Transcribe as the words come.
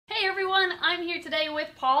everyone, I'm here today with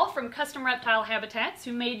Paul from Custom Reptile Habitats,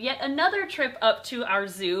 who made yet another trip up to our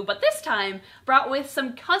zoo, but this time brought with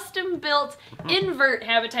some custom-built invert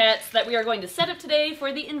habitats that we are going to set up today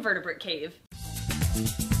for the Invert Cave.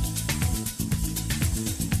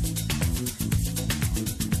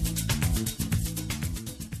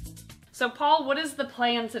 So Paul, what is the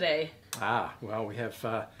plan today? Well, we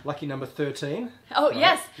have lucky number 13. Oh, right.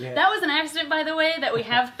 Yes. Yeah. That was an accident, by the way, that we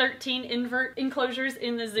have 13 invert enclosures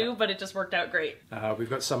in the zoo, but it just worked out great.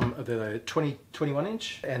 We've got some of the 21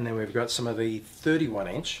 inch, and then we've got some of the 31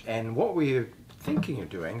 inch. And what we're thinking of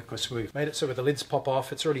doing, of course, we've made it so the lids pop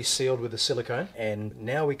off, it's already sealed with the silicone, and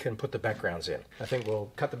now we can put the backgrounds in. I think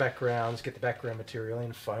we'll cut the backgrounds, get the background material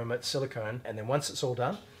in, foam it, silicone, and then once it's all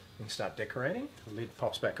done, we can start decorating. The lid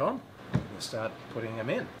pops back on. We'll start putting them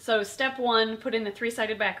in. So step 1, put in the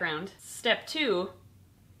 3-sided background. Step 2,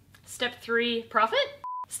 step 3, profit?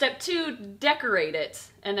 Step 2, decorate it.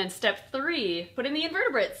 And then step 3, put in the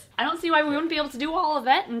invertebrates. I don't see why we wouldn't be able to do all of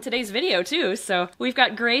that in today's video too. So we've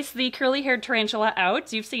got Grace, the curly-haired tarantula,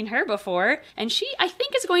 out. You've seen her before. And she, I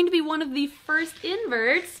think, is going to be one of the first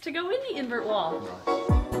inverts to go in the invert wall.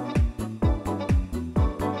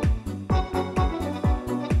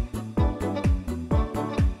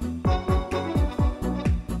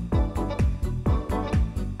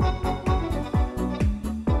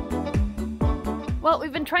 Well,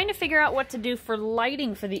 we've been trying to figure out what to do for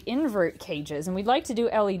lighting for the invert cages, and we'd like to do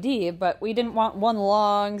LED, but we didn't want one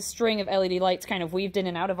long string of LED lights kind of weaved in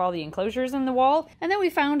and out of all the enclosures in the wall. And then we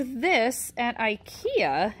found this at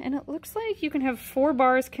IKEA, and it looks like you can have 4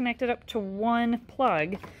 bars connected up to 1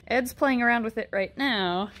 plug. Ed's playing around with it right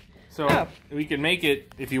now. So we could make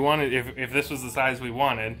it, if you wanted, if this was the size we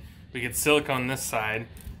wanted, we could silicone this side,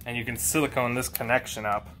 and you can silicone this connection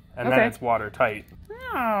up, and then it's watertight.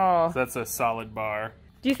 Oh. So that's a solid bar.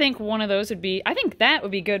 Do you think one of those would be... I think that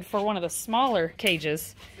would be good for one of the smaller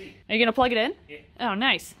cages. Are you going to plug it in? Yeah. Oh,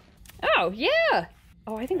 nice. Oh, yeah!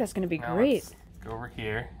 Oh, I think that's going to be great. Let's go over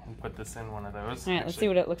here and put this in one of those. Alright, let's see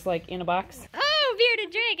what it looks like in a box. Oh,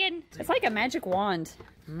 bearded dragon! It's like a magic wand.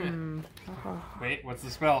 Wait, what's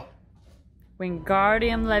the spell?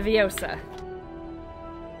 Wingardium Leviosa.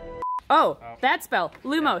 Oh, that spell.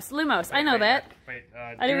 Lumos, Lumos. I know that. Wait,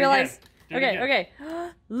 I didn't realize... Okay.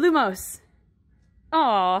 Lumos.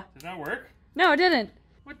 Aw. Did that work? No, it didn't.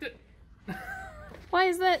 What the? Why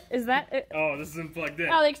is that? Is that it? Oh, this isn't plugged in.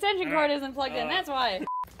 Oh, the extension cord isn't plugged in. That's why.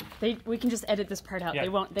 We can just edit this part out. Yeah.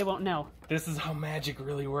 They won't know. This is how magic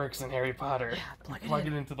really works in Harry Potter. Yeah, plug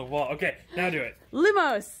it into the wall. Okay, now do it.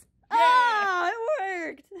 Lumos. Yeah. Oh, it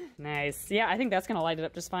worked. Nice. Yeah, I think that's gonna light it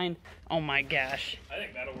up just fine. Oh my gosh. I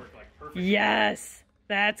think that'll work like perfect. Yes.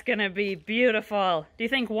 That's gonna be beautiful. Do you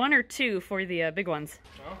think 1 or 2 for the big ones?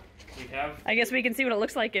 Well, we have... I guess we can see what it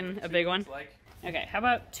looks like in a big one. Like. Okay, how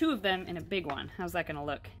about 2 of them in a big one? How's that gonna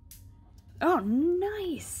look? Oh,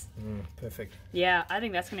 nice. Perfect. Yeah, I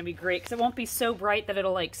think that's gonna be great, because it won't be so bright that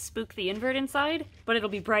it'll like spook the invert inside, but it'll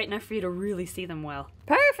be bright enough for you to really see them well.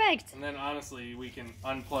 Perfect! And then honestly, we can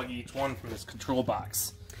unplug each one from this control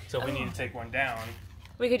box. So if we need to take one down,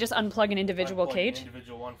 we could just unplug an individual cage? An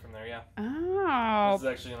individual one from there, yeah. Oh. This is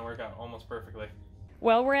actually going to work out almost perfectly.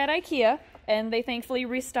 Well, we're at IKEA, and they thankfully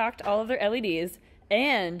restocked all of their LEDs,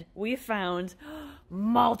 and we found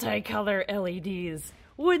multicolor LEDs.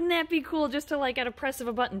 Wouldn't that be cool just to, like, at a press of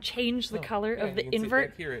a button, change the color of the invert?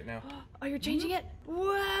 Back here right now. Oh, you're changing it?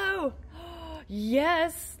 Whoa!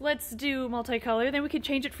 Yes, let's do multicolor. Then we could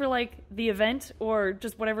change it for, like, the event, or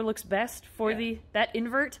just whatever looks best for that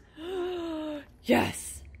invert. Yes!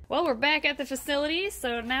 Well, we're back at the facility,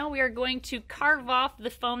 so now we are going to carve off the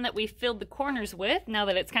foam that we filled the corners with, now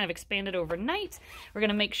that it's kind of expanded overnight. We're going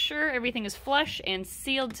to make sure everything is flush and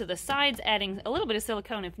sealed to the sides, adding a little bit of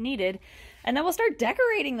silicone if needed, and then we'll start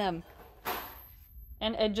decorating them.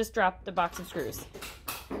 And Ed just dropped the box of screws.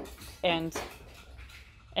 And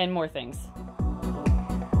more things.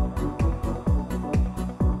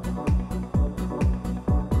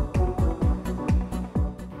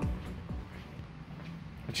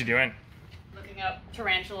 What you doing? Looking up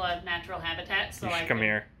tarantula natural habitat. So you should come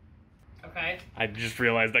here. Okay. I just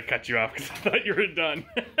realized I cut you off because I thought you were done.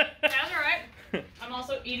 That's alright. I'm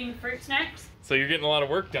also eating fruit snacks. So you're getting a lot of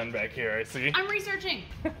work done back here, I see. I'm researching.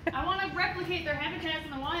 I want to replicate their habitats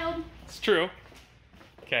in the wild. It's true.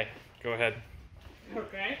 Okay, go ahead.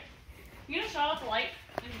 Okay. You gonna shut off the light,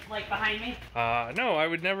 like behind me? No, I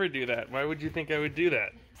would never do that. Why would you think I would do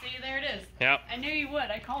that? See, there it is. Yep. I knew you would.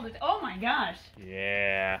 I called it. Oh my gosh.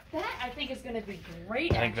 Yeah. That, I think, is gonna be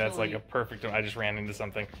great, I think that's like a perfect... I just ran into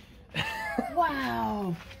something.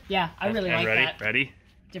 Wow. Yeah, I really like that. Ready?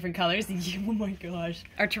 Different colors. Oh my gosh.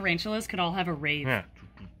 Our tarantulas could all have a rave. Yeah.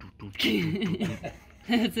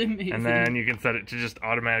 That's amazing. And then you can set it to just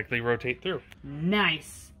automatically rotate through.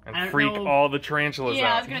 Nice. And freak all the tarantulas out.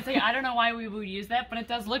 Yeah, I was gonna say, I don't know why we would use that, but it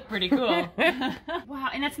does look pretty cool. Wow,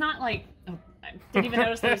 and it's not like, oh, I didn't even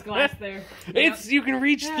notice there's glass there. You can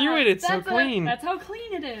reach through it, it's so clean. That's how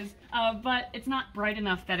clean it is. But it's not bright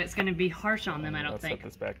enough that it's gonna be harsh on them, I don't think.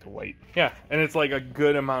 Let's set this back to white. Yeah, and it's like a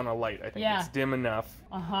good amount of light. I think it's dim enough.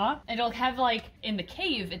 Uh-huh. It'll have like, in the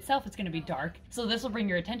cave itself, it's gonna be dark, so this will bring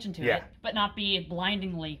your attention to it, but not be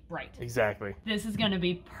blindingly bright. Exactly. This is gonna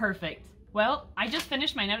be perfect. Well, I just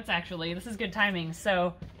finished my notes actually. This is good timing,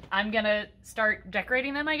 so I'm gonna start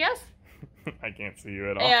decorating them, I guess? I can't see you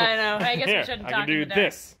at all. Yeah, I know. I guess we shouldn't talk I can do in the dark.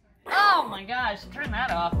 this. Oh my gosh, turn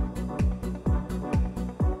that off.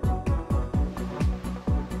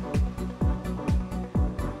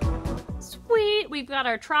 Sweet, we've got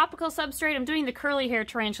our tropical substrate. I'm doing the curly hair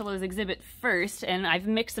tarantulas exhibit first, and I've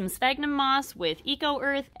mixed some sphagnum moss with eco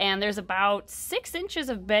earth, and there's about 6 inches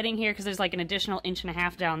of bedding here because there's like an additional 1.5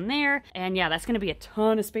 inches down there, and yeah, that's gonna be a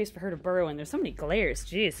ton of space for her to burrow in. There's so many glares,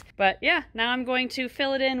 jeez. But yeah, now I'm going to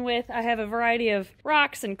fill it in with, I have a variety of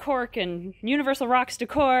rocks and cork and universal rocks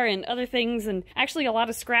decor and other things, and actually a lot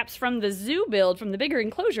of scraps from the zoo build, from the bigger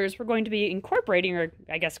enclosures, we're going to be incorporating, or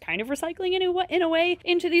I guess kind of recycling in a way,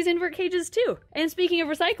 into these invert cages too. And speaking of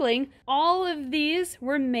recycling, all of these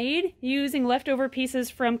were made using leftover pieces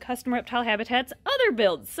from Custom Reptile Habitat's other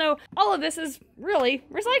builds. So all of this is really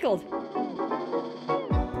recycled.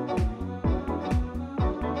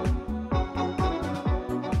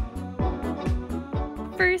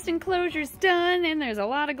 First enclosure's done, and there's a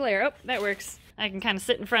lot of glare. Oh, that works. I can kind of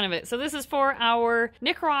sit in front of it. So this is for our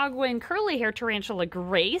Nicaraguan curly hair tarantula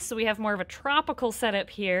gray. So we have more of a tropical setup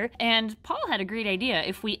here. And Paul had a great idea.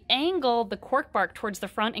 If we angle the cork bark towards the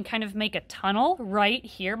front and kind of make a tunnel right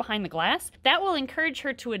here behind the glass, that will encourage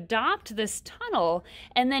her to adopt this tunnel.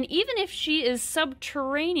 And then even if she is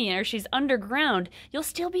subterranean or she's underground, you'll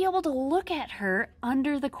still be able to look at her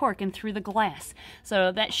under the cork and through the glass.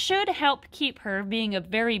 So that should help keep her, being a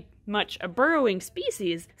very much a burrowing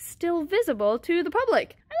species, still visible to the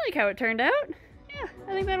public. I like how it turned out. Yeah,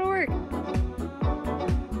 I think that'll work.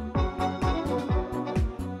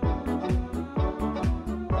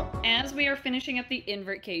 As we are finishing up the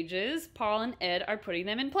invert cages, Paul and Ed are putting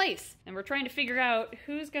them in place. And we're trying to figure out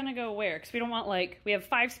who's gonna go where, because we don't want, like, we have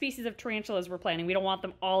 5 species of tarantulas we're planning. We don't want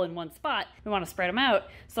them all in one spot. We want to spread them out.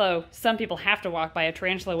 So some people have to walk by a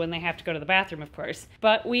tarantula when they have to go to the bathroom, of course.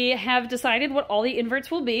 But we have decided what all the inverts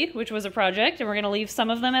will be, which was a project, and we're gonna leave some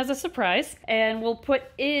of them as a surprise. And we'll put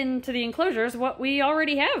into the enclosures what we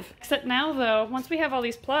already have. Except now, though, once we have all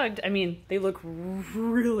these plugged, I mean, they look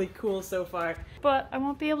really cool so far. But I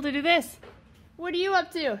won't be able to do this. What are you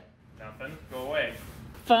up to? Nothing. Go away.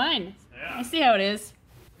 Fun. Yeah. I see how it is.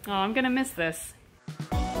 Oh, I'm gonna miss this.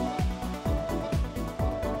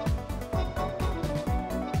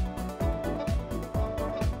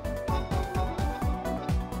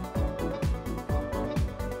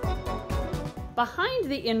 Behind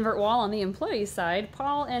the invert wall on the employee side,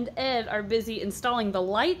 Paul and Ed are busy installing the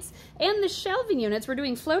lights and the shelving units. We're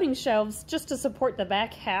doing floating shelves just to support the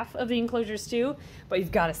back half of the enclosures too, but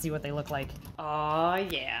you've got to see what they look like. Oh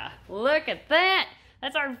yeah, look at that!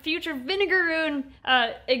 That's our future vinegaroon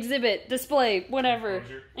exhibit, display, whatever.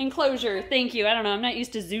 Enclosure, thank you. I don't know, I'm not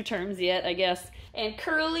used to zoo terms yet, I guess. And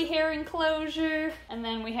curly hair enclosure. And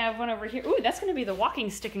then we have one over here. Ooh, that's gonna be the walking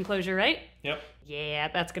stick enclosure, right? Yep. Yeah,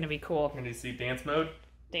 that's gonna be cool. Can you see dance mode?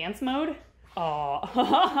 Dance mode?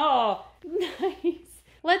 Oh, nice.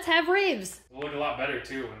 Let's have raves. It'll look a lot better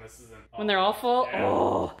too when this isn't all when they're all full? Yeah.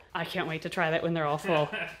 Oh, I can't wait to try that when they're all full.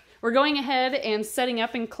 We're going ahead and setting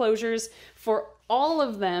up enclosures for all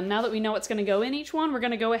of them. Now that we know what's going to go in each one, we're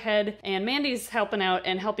going to go ahead, and Mandy's helping out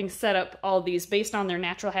and helping set up all of these based on their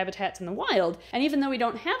natural habitats in the wild. And even though we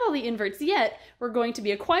don't have all the inverts yet, we're going to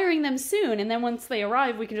be acquiring them soon, and then once they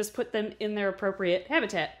arrive, we can just put them in their appropriate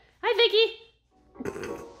habitat. Hi, Vicky!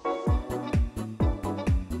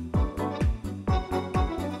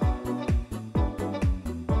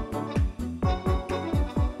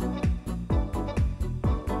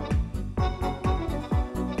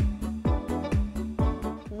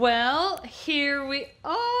 Well, here we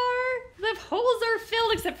are. The holes are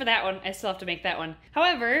filled except for that one. I still have to make that one.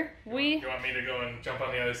 However, Do you want me to go and jump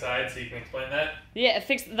on the other side so you can explain that? Yeah,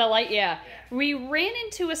 fix the light, yeah. We ran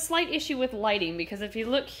into a slight issue with lighting because if you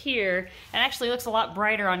look here, it actually looks a lot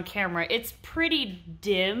brighter on camera. It's pretty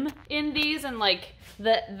dim in these, and like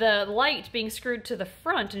the light being screwed to the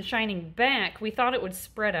front and shining back, we thought it would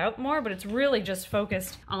spread out more, but it's really just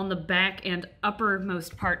focused on the back and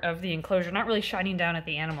uppermost part of the enclosure, not really shining down at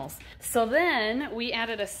the animals. So then we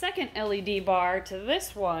added a second LED bar to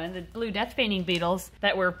this one, the blue death painting beetles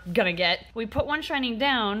that we're gonna get. We put one shining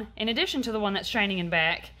down in addition to the one that's shining in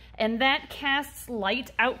back, and that casts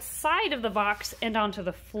light outside of the box and onto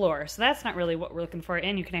the floor. So that's not really what we're looking for,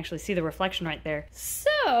 and you can actually see the reflection right there.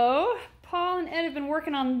 So Paul and Ed have been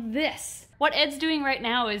working on this. What Ed's doing right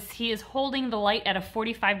now is he is holding the light at a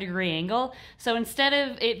 45-degree angle. So instead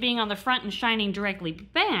of it being on the front and shining directly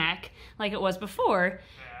back, like it was before,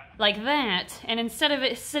 like that, and instead of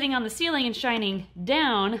it sitting on the ceiling and shining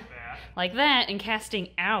down, like that, and casting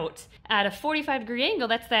out at a 45-degree angle,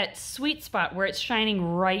 that's that sweet spot where it's shining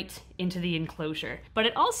right into the enclosure. But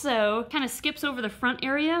it also kind of skips over the front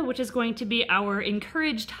area, which is going to be our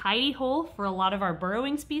encouraged hidey hole for a lot of our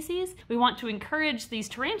burrowing species. We want to encourage these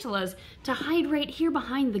tarantulas to hide right here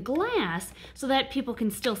behind the glass so that people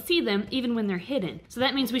can still see them even when they're hidden. So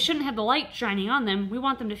that means we shouldn't have the light shining on them. We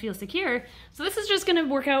want them to feel secure. So this is just gonna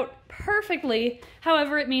work out perfectly.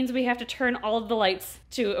 However, it means we have to turn all of the lights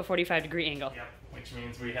to a 45-degree angle. Yep, which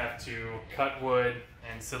means we have to cut wood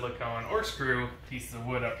and silicone or screw pieces of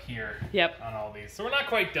wood up here on all these. So we're not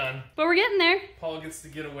quite done. But we're getting there. Paul gets to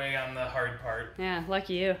get away on the hard part. Yeah,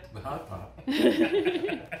 lucky you. The hard part.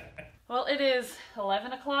 Well, it is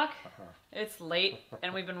 11 o'clock. It's late,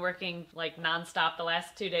 and we've been working like nonstop the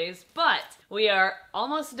last 2 days, but we are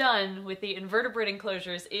almost done with the invertebrate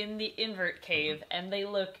enclosures in the Invert Cave, and they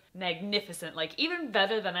look magnificent, like even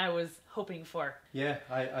better than I was hoping for. Yeah,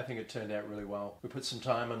 I think it turned out really well. We put some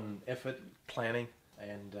time and effort planning,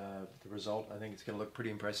 and the result, I think it's going to look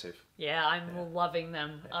pretty impressive. Yeah, I'm loving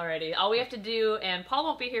them already. All we have to do, and Paul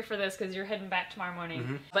won't be here for this because you're heading back tomorrow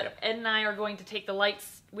morning, but Ed and I are going to take the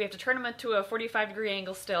lights, we have to turn them into a 45-degree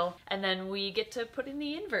angle still, and then we get to put in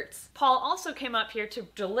the inverts. Paul also came up here to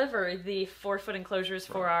deliver the 4-foot enclosures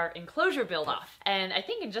for our enclosure build-off. And I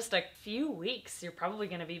think in just a few weeks, you're probably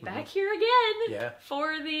going to be back here again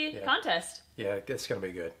for the contest. Yeah, it's going to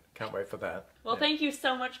be good. Can't wait for that. Well, thank you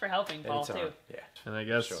so much for helping, Paul, too. Yeah. And I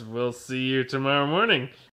guess we'll see you tomorrow morning.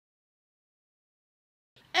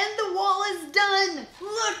 And the wall is done!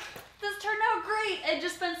 Look! This turned out great! Ed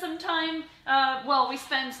just spent some time, well, we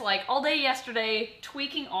spent like all day yesterday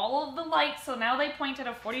tweaking all of the lights, so now they point at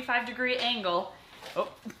a 45-degree angle. Oh.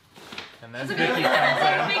 And then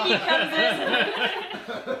Vicky comes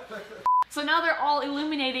in. So now they're all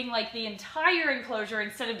illuminating like the entire enclosure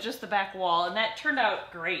instead of just the back wall, and that turned out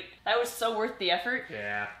great. That was so worth the effort.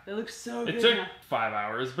 Yeah. It looks so good. It took 5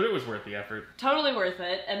 hours, but it was worth the effort. Totally worth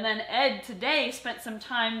it. And then Ed today spent some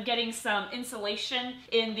time getting some insulation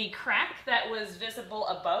in the crack that was visible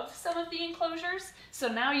above some of the enclosures. So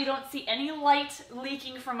now you don't see any light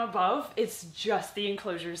leaking from above. It's just the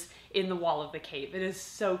enclosures in the wall of the cave. It is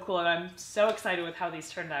so cool, and I'm so excited with how these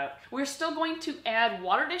turned out. We're still going to add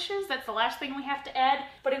water dishes. That's the last thing we have to add,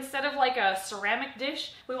 but instead of like a ceramic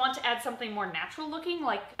dish, we want to add something more natural looking,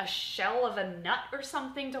 like a shell of a nut or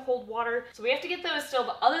something to hold water. So we have to get those still,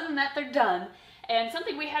 but other than that, they're done. And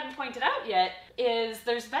something we hadn't pointed out yet is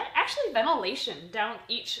there's actually ventilation down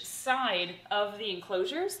each side of the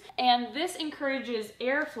enclosures, and this encourages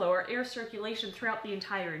airflow or air circulation throughout the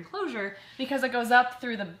entire enclosure because it goes up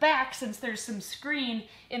through the back since there's some screen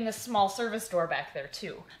in the small service door back there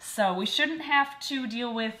too. So we shouldn't have to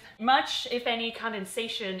deal with much, if any,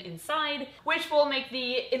 condensation inside, which will make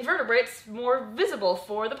the invertebrates more visible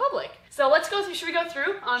for the public. So let's go through, should we go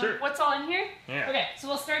through on what's all in here? Yeah. Okay, so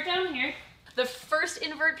we'll start down here. The first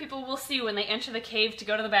invert people will see when they enter the cave to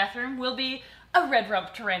go to the bathroom will be a red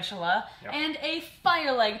rump tarantula and a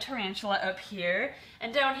fire leg tarantula up here.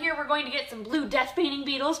 And down here we're going to get some blue death painting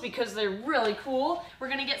beetles because they're really cool. We're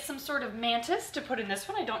going to get some sort of mantis to put in this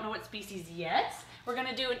one. I don't know what species yet. We're going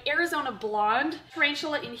to do an Arizona blonde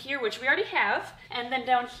tarantula in here, which we already have. And then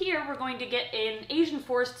down here we're going to get an Asian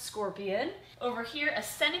forest scorpion. Over here, a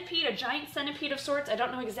centipede, a giant centipede of sorts. I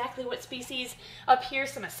don't know exactly what species. Up here,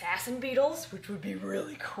 some assassin beetles, which would be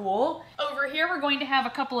really cool. Over here, we're going to have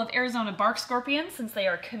a couple of Arizona bark scorpions, since they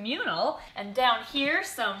are communal. And down here,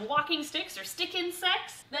 some walking sticks or stick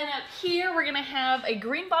insects. Then up here, we're gonna have a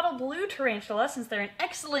green bottle blue tarantula, since they're an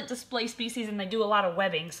excellent display species and they do a lot of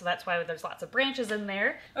webbing, so that's why there's lots of branches in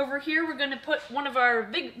there. Over here, we're gonna put one of our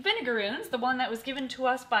big vinegaroons, the one that was given to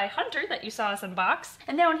us by Hunter that you saw us unbox.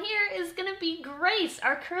 And down here is gonna be Grace,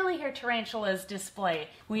 our curly hair tarantula's display.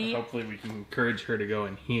 Hopefully we can encourage her to go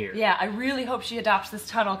in here. Yeah, I really hope she adopts this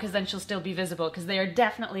tunnel because then she'll still be visible because they are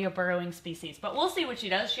definitely a burrowing species. But we'll see what she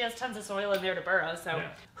does. She has tons of soil in there to burrow, so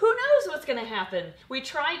who knows what's going to happen. We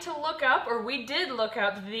tried to look look up, or we did look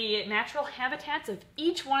up, the natural habitats of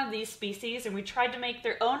each one of these species, and we tried to make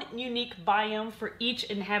their own unique biome for each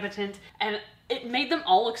inhabitant, and it made them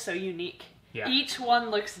all look so unique. Yeah. Each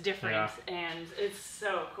one looks different, and it's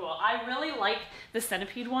so cool. I really like the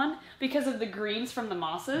centipede one because of the greens from the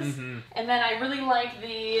mosses, and then I really like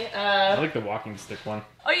the... I like the walking stick one.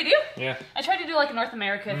 Oh, you do? Yeah. I tried to do like a North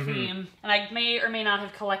America theme, and I may or may not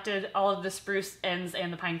have collected all of the spruce ends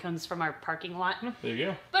and the pine cones from our parking lot. There you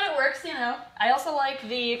go. But it works, you know. I also like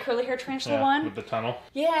the curly hair tarantula one. With the tunnel.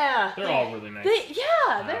 Yeah. They're all really nice.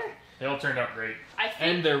 They're... They all turned out great. I think...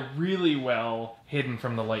 And they're really well hidden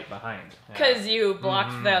from the light behind. Because you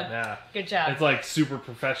blocked them. Yeah. Good job. It's like super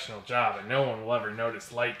professional job, and no one will ever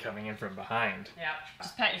notice light coming in from behind. Yeah.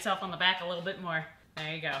 Just pat yourself on the back a little bit more.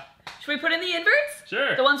 There you go. Should we put in the inverts?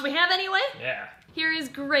 Sure. The ones we have anyway? Yeah. Here is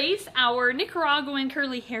Grace, our Nicaraguan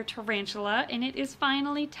curly hair tarantula, and it is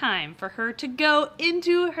finally time for her to go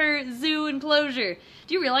into her zoo enclosure.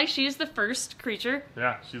 Do you realize she is the first creature?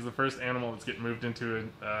 Yeah, she's the first animal that's getting moved into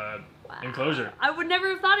an enclosure. I would never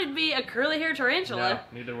have thought it'd be a curly hair tarantula.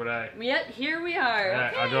 No, neither would I. Yet here we are. All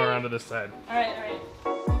right, okay. I'll go around to this side. All right, all right.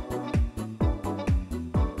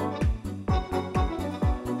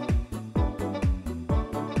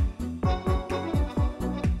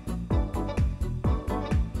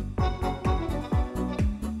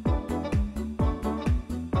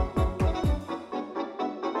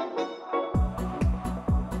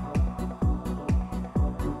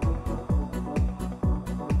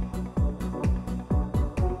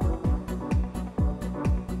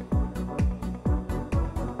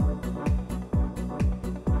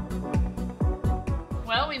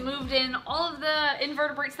 We moved in all of the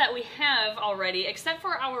invertebrates that we have already, except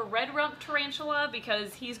for our red rump tarantula,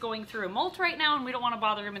 because he's going through a molt right now and we don't want to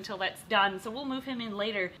bother him until that's done, so we'll move him in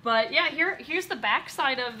later. But yeah, here's the back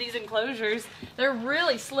side of these enclosures. They're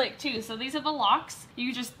really slick too. So these are the locks.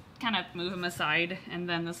 You just kind of move them aside, and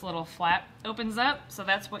then this little flap opens up, so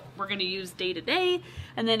that's what we're going to use day to day.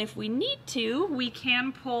 And then if we need to, we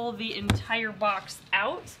can pull the entire box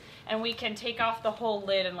out, and we can take off the whole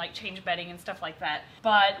lid and like change bedding and stuff like that.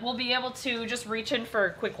 But we'll be able to just reach in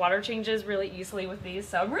for quick water changes really easily with these,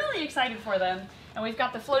 so I'm really excited for them. And we've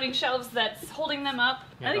got the floating shelves that's holding them up.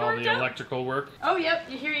 And all the electrical work. Oh, yep.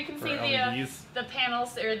 Here you can see LEDs. the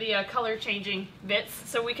panels, or the color changing bits.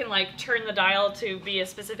 So we can like turn the dial to be a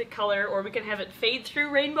specific color, or we can have it fade through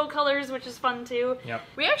rainbow colors, which is fun too. Yep.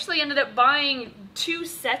 We actually ended up buying 2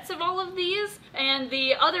 sets of all of these, and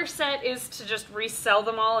the other set is to just resell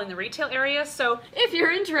them all in the retail area. So if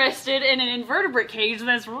you're interested in an invertebrate cage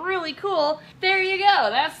that's really cool, there you go.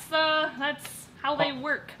 That's how they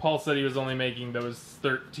work. Paul said he was only making those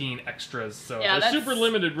 13 extras, so yeah, a super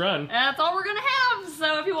limited run. That's all we're gonna have,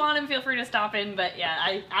 so if you want them, feel free to stop in. But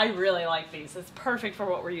yeah, I really like these. It's perfect for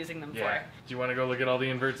what we're using them for. Do you want to go look at all the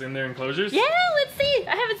inverts in their enclosures? Yeah, let's see.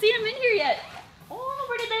 I haven't seen them in here yet. Oh,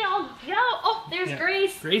 where did they all go? Oh, there's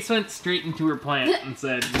Grace. Grace went straight into her plant and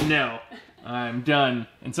said, no, I'm done.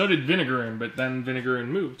 And so did Vinegaroon, but then Vinegaroon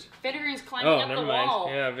moved. Vinegaroon's climbing up the wall.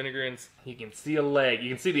 Yeah, Vinegaroon's, you can see a leg. You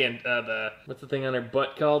can see the what's the thing on her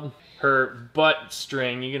butt called? Her butt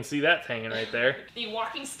string. You can see that hanging right there. The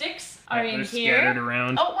walking sticks are in they're here. Scattered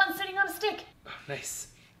around. Oh, one's sitting on a stick. Oh, nice.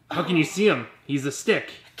 How can you see him? He's a stick.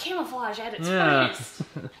 Camouflage at its finest.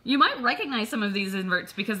 You might recognize some of these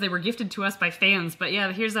inverts because they were gifted to us by fans, but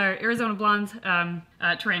yeah, here's our Arizona blonde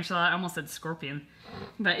tarantula. I almost said scorpion.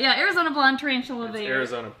 But yeah, Arizona blonde tarantula It's there.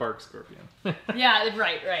 Arizona bark scorpion. Yeah,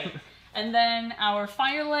 right. And then our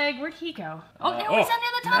fire leg, where'd he go? Oh, there he's under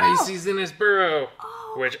the tunnel! Nice, he's in his burrow.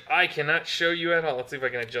 Oh. Which I cannot show you at all. Let's see if I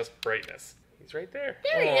can adjust brightness. He's right there.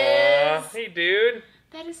 There he is! Hey, dude.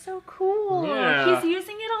 That is so cool. Yeah. He's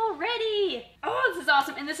using it already. Oh, this is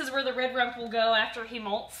awesome. And this is where the red rump will go after he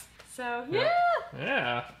molts. So, yeah.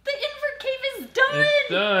 Yeah. The invert cave is done. It's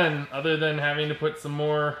done, other than having to put some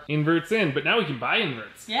more inverts in. But now we can buy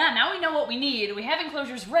inverts. Yeah, now we know what we need. We have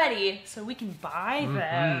enclosures ready, so we can buy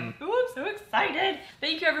them. Ooh, I'm so excited.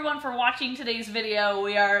 Thank you everyone for watching today's video.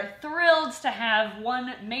 We are thrilled to have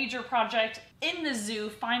one major project in the zoo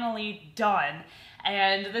finally done.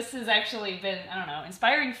 And this has actually been, I don't know,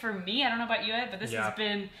 inspiring for me. I don't know about you, Ed, but this has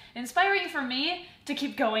been inspiring for me to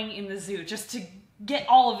keep going in the zoo, just to get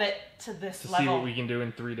all of it to this level. To see what we can do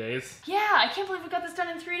in 3 days. Yeah, I can't believe we got this done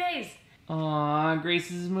in 3 days. Aw,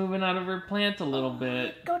 Grace is moving out of her plant a little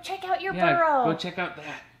bit. Go check out your burrow. Go check out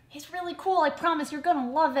that. It's really cool. I promise you're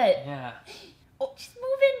gonna love it. Yeah. Oh, she's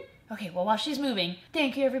moving. Okay, well, while she's moving,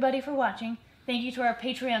 thank you everybody for watching. Thank you to our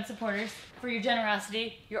Patreon supporters for your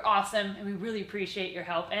generosity. You're awesome, and we really appreciate your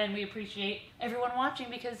help. And we appreciate everyone watching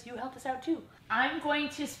because you help us out too. I'm going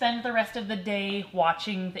to spend the rest of the day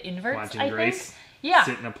watching the inverts, Watching I Grace think. Yeah.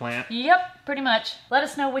 sit in a plant. Yep, pretty much. Let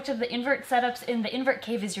us know which of the invert setups in the Invert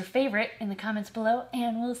Cave is your favorite in the comments below,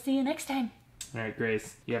 and we'll see you next time. All right,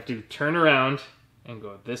 Grace, you have to turn around and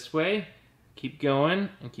go this way. Keep going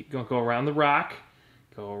and keep going. Go around the rock,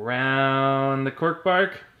 go around the cork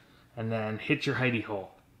bark, and then hit your hidey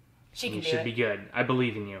hole. She can You do should it. be good. I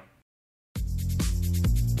believe in you.